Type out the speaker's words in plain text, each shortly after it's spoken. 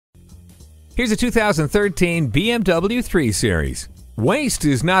Here's a 2013 BMW 3 Series. Waste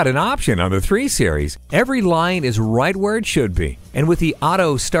is not an option on the 3 Series. Every line is right where it should be. And with the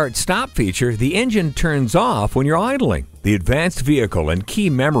auto start-stop feature, the engine turns off when you're idling. The advanced vehicle and key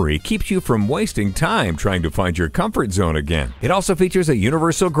memory keeps you from wasting time trying to find your comfort zone again. It also features a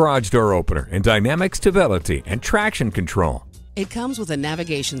universal garage door opener and dynamic stability and traction control. It comes with a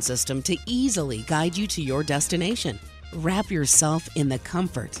navigation system to easily guide you to your destination. Wrap yourself in the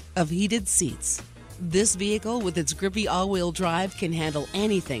comfort of heated seats. This vehicle with its grippy all-wheel drive can handle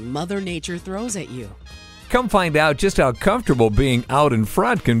anything Mother Nature throws at you. Come find out just how comfortable being out in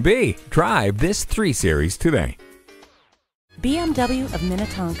front can be. Drive this 3 Series today. BMW of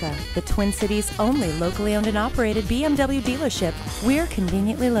Minnetonka, the Twin Cities' only locally owned and operated BMW dealership. We're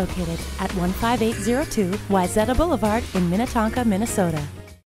conveniently located at 15802 Wayzata Boulevard in Minnetonka, Minnesota.